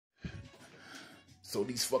So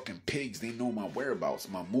these fucking pigs, they know my whereabouts,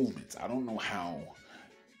 my movements. I don't know how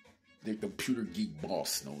the computer geek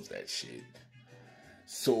boss knows that shit.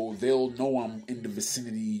 So they'll know I'm in the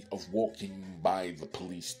vicinity of walking by the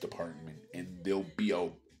police department, and there'll be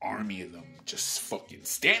an army of them just fucking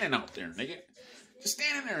standing out there, nigga. Just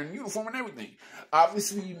standing there in uniform and everything.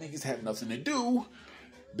 Obviously, you niggas have nothing to do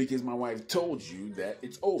because my wife told you that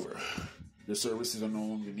it's over. The services are no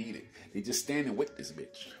longer needed. They just standing with this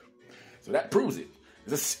bitch. So that proves it.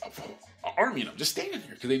 There's an army of them just standing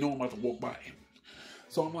there because they know I'm about to walk by him.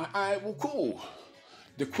 So I'm like, all right, well, cool.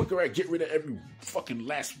 The quicker I get rid of every fucking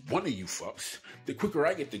last one of you fucks, the quicker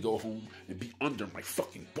I get to go home and be under my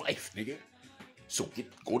fucking wife, nigga. So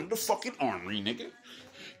go to the fucking armory, nigga.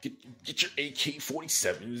 Get your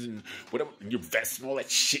AK-47s and whatever, and your vest and all that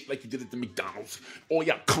shit like you did at the McDonald's. All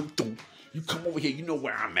y'all come through. You come over here, you know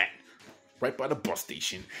where I'm at. Right by the bus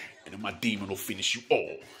station. And then my demon will finish you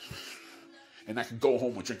all. And I can go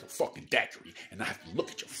home and drink a fucking daiquiri and not have to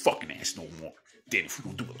look at your fucking ass no more. Then if we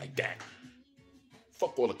gonna do it like that.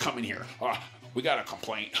 Fuck all the coming here. We got a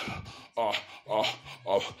complaint of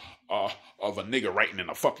a nigga writing in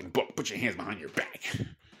a fucking book. Put your hands behind your back.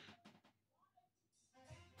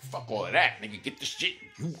 Fuck all of that, nigga. Get the shit.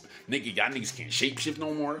 Nigga, y'all niggas can't shapeshift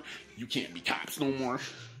no more. You can't be cops no more.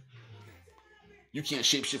 You can't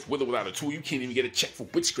shapeshift with or without a tool. You can't even get a check for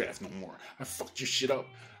witchcraft no more. I fucked your shit up.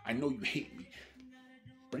 I know you hate me.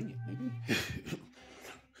 Bring it, nigga.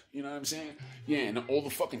 You know what I'm saying? Yeah, and all the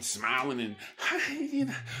fucking smiling and, you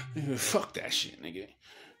know, fuck that shit, nigga.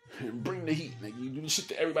 And bring the heat, nigga. You do this shit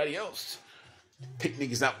to everybody else. Pick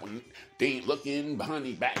niggas out when they ain't looking behind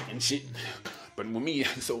their back and shit. But with me,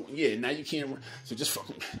 so yeah, now you can't. So just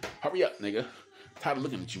fucking hurry up, nigga. Tired of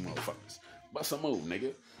looking at you motherfuckers. Bust a move,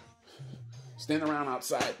 nigga. Stand around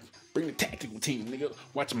outside. Bring the tactical team, nigga.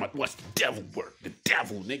 Watch the devil work. The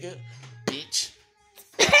devil, nigga. Bitch.